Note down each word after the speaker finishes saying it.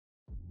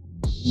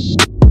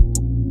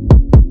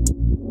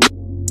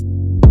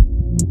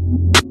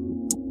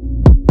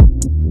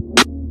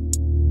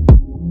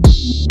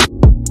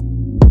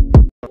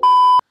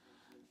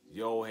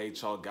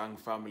HRGANG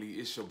family,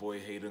 it's your boy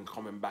Hayden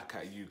coming back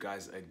at you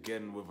guys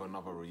again with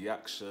another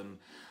reaction.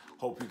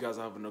 Hope you guys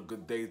are having a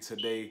good day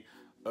today.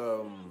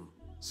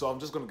 So I'm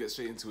just gonna get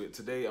straight into it.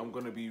 Today I'm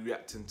gonna be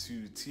reacting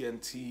to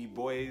TNT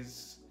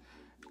BOYS,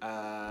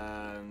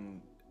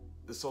 and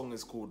the song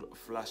is called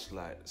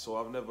Flashlight. So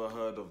I've never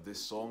heard of this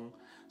song,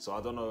 so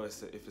I don't know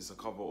if it's a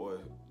cover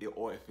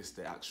or if it's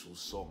the actual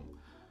song.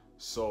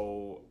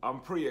 So I'm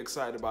pretty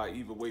excited about it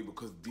either way,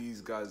 because these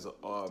guys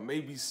are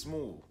maybe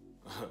small.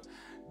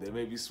 They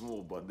may be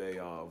small, but they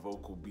are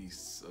vocal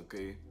beasts,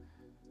 okay?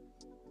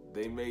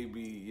 They may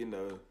be, you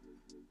know,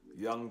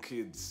 young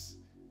kids,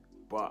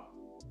 but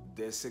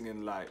they're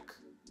singing like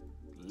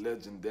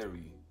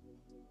legendary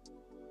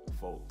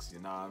folks, you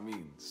know what I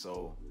mean?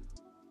 So,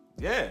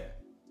 yeah.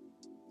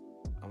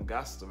 I'm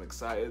gassed, I'm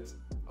excited.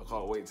 I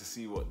can't wait to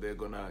see what they're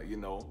gonna, you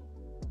know,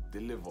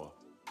 deliver.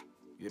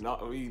 You know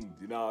what I mean?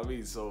 You know what I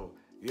mean? So,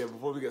 yeah,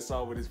 before we get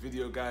started with this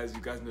video, guys,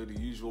 you guys know the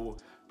usual.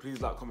 Please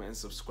like, comment, and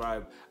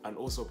subscribe, and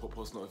also put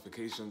post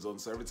notifications on,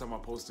 so every time I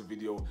post a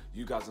video,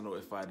 you guys are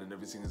notified and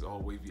everything is all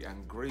wavy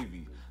and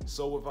gravy.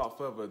 So without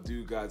further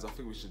ado, guys, I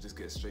think we should just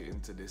get straight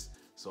into this.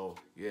 So,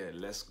 yeah,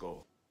 let's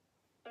go.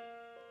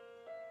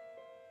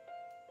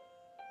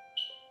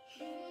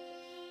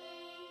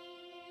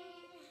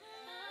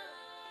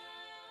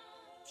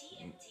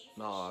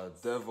 Nah,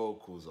 their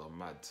vocals are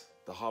mad.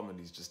 The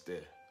harmony's just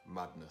there.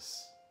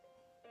 Madness.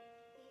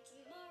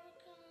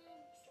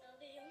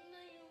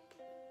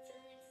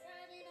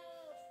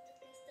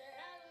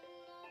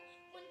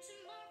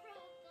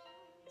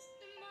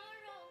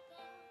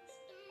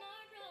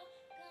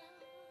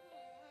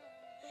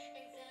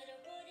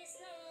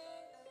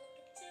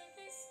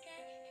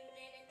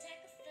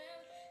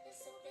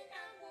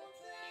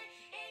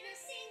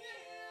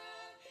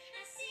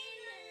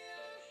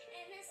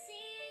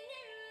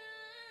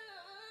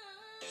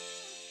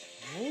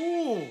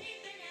 Ooh.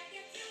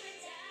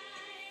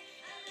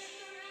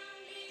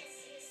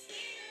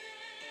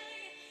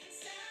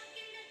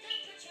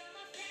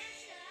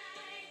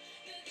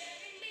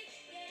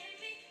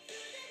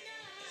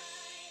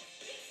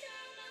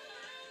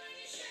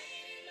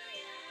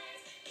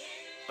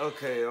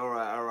 Okay,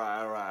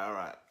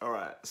 alright.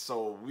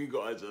 So we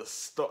gotta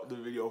just stop the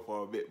video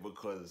for a bit,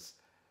 because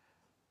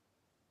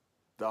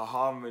the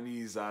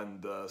harmonies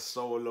and the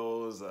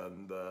solos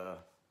and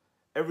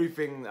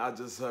everything I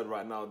just heard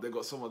right now, they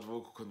got so much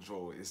vocal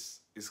control.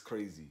 It's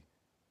crazy.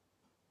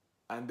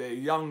 And they're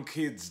young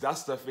kids.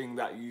 That's the thing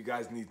that you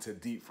guys need to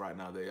deep right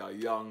now. They are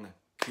young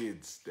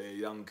kids. They're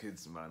young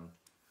kids, man.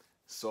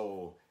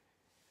 So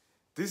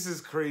this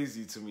is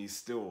crazy to me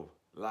still.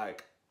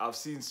 Like, I've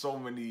seen so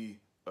many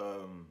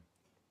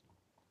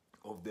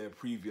of their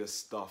previous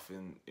stuff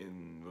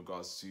in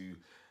regards to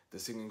the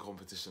singing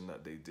competition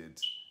that they did,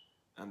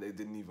 and they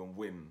didn't even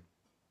win.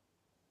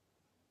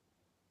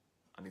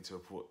 I need to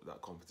report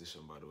that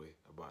competition, by the way,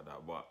 about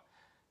that. But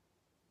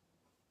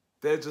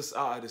they're just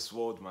out of this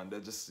world, man.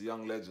 They're just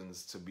young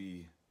legends to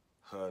be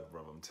heard,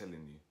 bro. I'm telling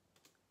you.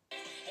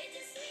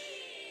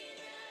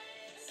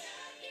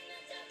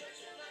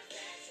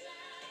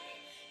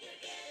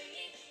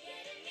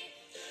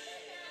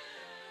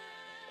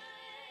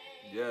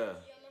 Yeah.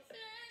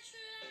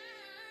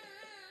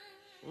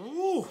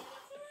 Ooh.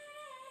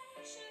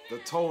 The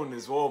tone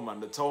as well, man.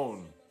 The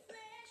tone.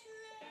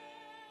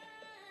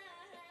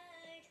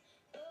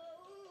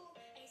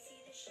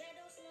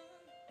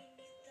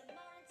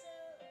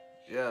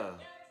 Yeah.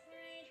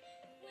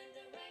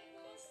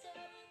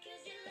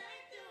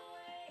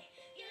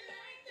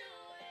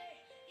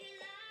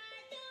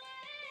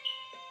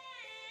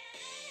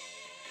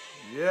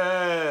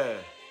 Yeah.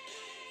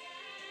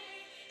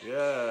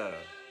 Yeah.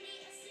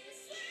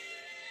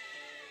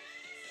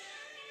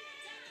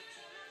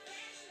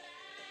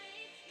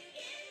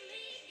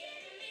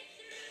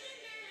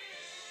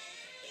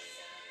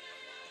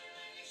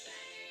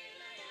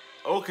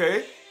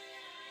 Okay.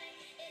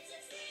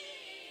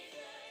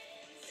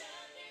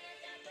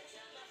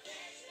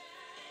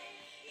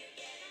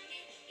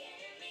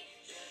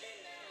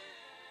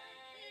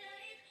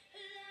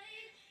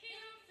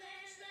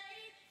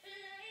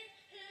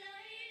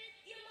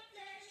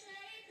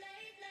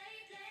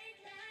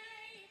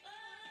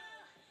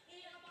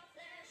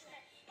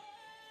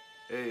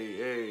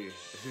 Hey.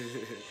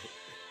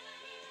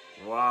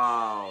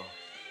 Wow.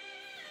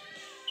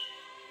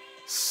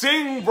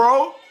 Sing,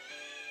 bro.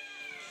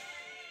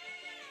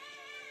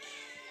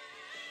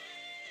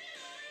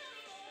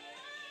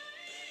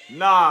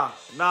 Nah.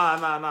 Now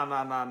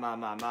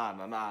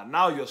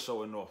you're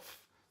showing off.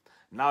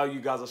 Now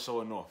you guys are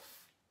showing off.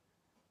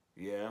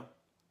 Yeah.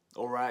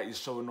 All right, you're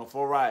showing off.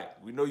 All right.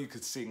 We know you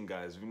could sing,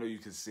 guys. We know you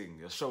can sing.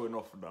 You're showing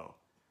off now.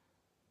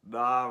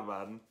 Nah,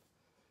 man.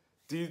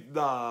 Dude,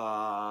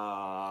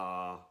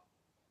 nah.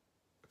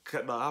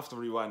 No, I have to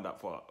rewind that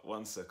part.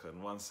 1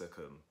 second.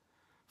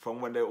 From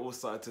when they all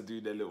started to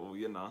do their little,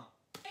 you know.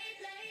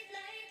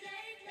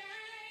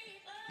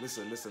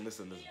 Listen.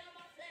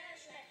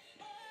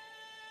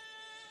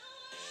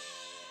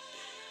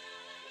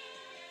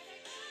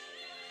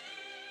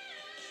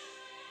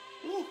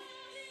 Woo.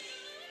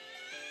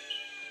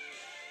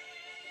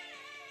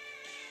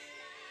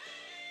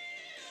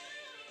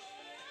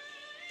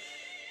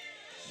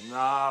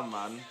 Nah,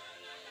 man.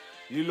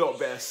 You lot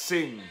better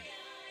sing.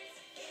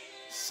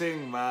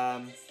 Sing,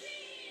 man.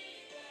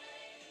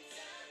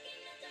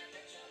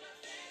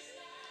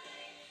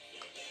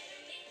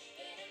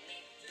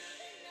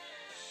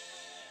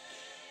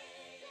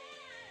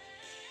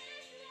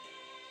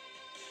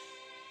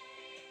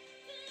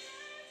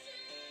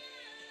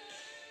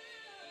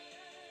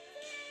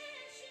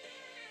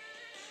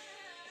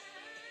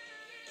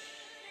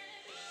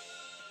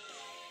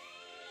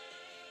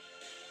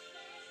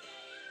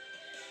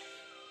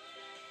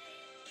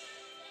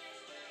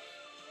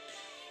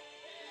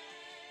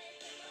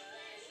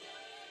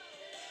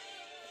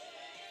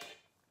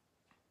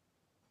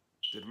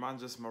 Did man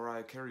just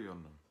Mariah Carey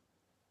on them?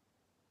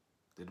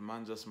 Did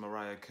man just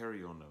Mariah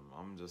Carey on them?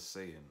 I'm just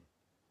saying.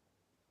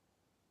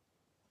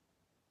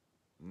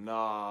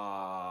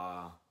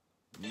 Nah.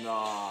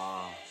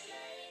 Nah.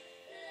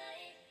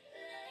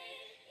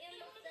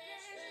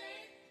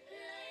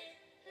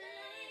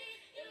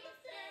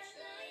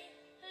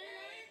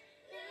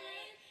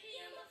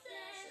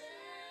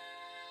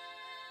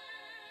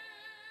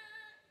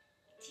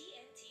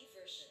 TNT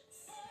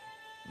versions.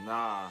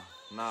 Nah.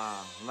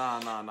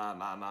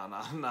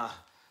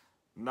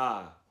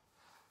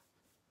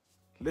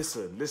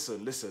 Listen.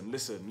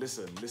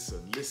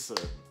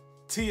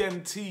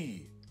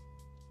 TNT.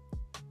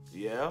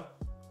 Yeah?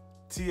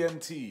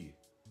 TNT.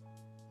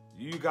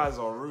 You guys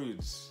are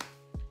rude.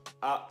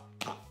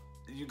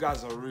 You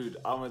guys are rude.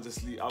 I'ma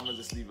just leave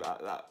it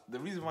at that. The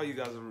reason why you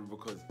guys are rude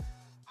because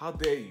how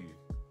dare you?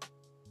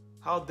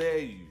 How dare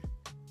you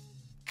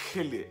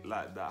kill it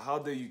like that? How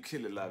dare you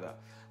kill it like that?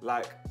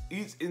 Like,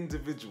 each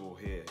individual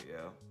here,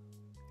 yeah?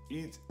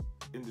 Each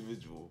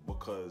individual,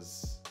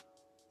 because...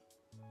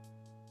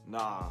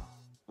 Nah.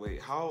 Wait,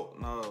 how?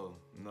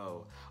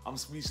 No. I'm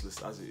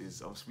speechless as it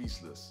is. I'm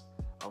speechless.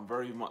 I'm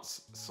very much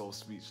so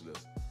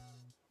speechless.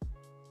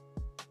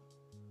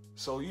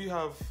 So you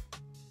have...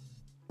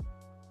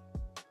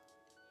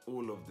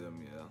 all of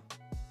them, yeah?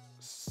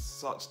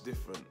 Such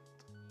different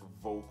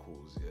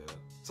vocals, yeah?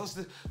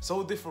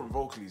 So different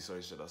vocally,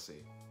 sorry, should I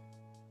say.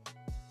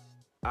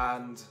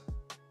 And...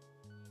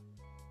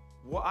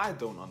 what I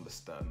don't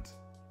understand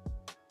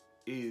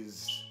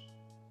is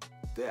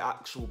their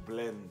actual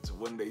blend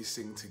when they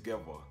sing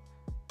together.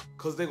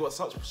 Because they got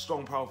such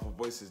strong, powerful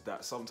voices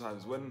that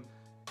sometimes when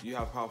you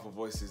have powerful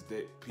voices,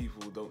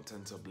 people don't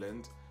tend to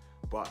blend.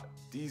 But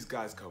these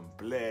guys can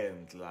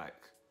blend,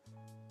 like,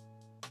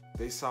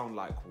 they sound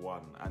like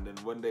one. And then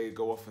when they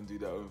go off and do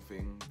their own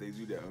thing, they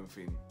do their own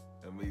thing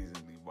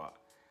amazingly. But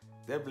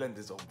their blend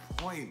is on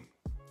point.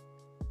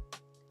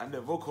 And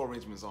their vocal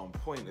arrangements are on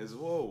point as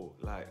well.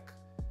 Like,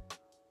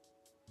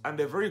 and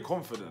they're very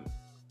confident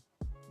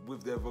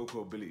with their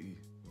vocal ability.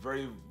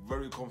 Very,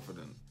 very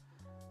confident.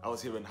 I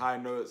was hearing high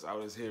notes, I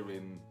was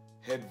hearing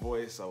head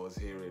voice, I was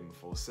hearing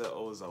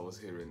falsettos, I was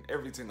hearing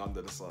everything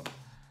under the sun.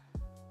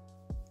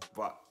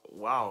 But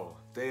wow,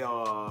 they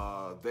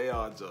are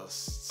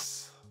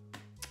just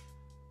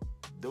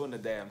doing the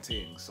damn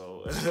thing.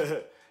 So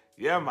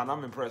yeah, man,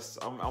 I'm impressed.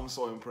 I'm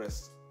so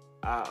impressed.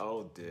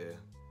 Oh dear.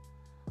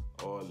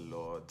 Oh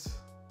Lord.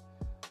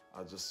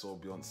 I just saw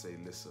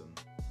Beyonce Listen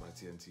by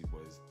TNT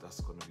Boys.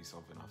 That's gonna be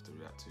something I have to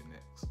react to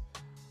next.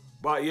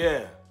 But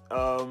yeah,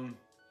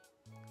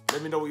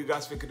 let me know what you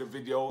guys think of the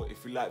video.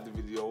 If you liked the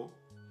video,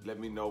 let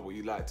me know what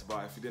you liked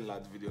about it. If you didn't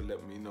like the video,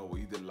 let me know what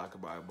you didn't like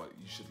about it. But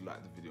you should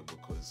like the video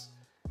because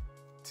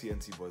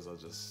TNT Boys are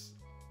just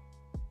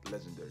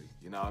legendary.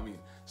 You know what I mean?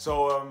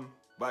 So,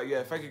 but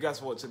yeah, thank you guys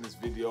for watching this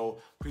video.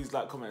 Please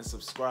like, comment, and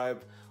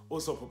subscribe.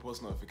 Also put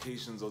post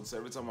notifications on, so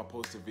every time I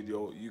post a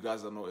video, you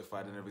guys are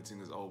notified and everything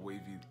is all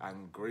wavy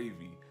and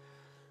gravy.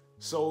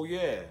 So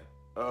yeah,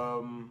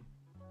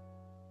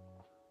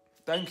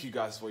 thank you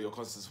guys for your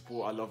constant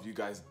support. I love you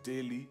guys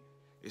dearly.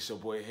 It's your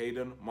boy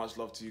Hayden. Much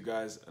love to you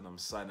guys, and I'm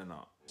signing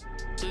out.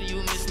 Do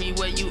you miss me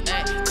where you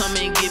at? Come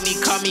and get me,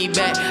 call me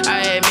back.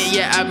 I admit,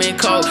 yeah, I've been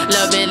cold.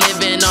 Loving,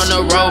 living on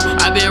the road.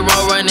 I've been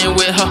road running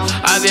with her.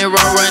 I've been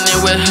road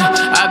running with her.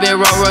 I've been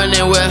road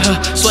running with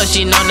her. Swear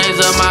she know names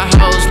of my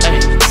hoes.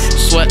 Ay.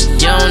 Swear you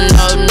don't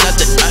know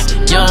nothing.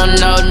 You don't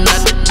know nothing.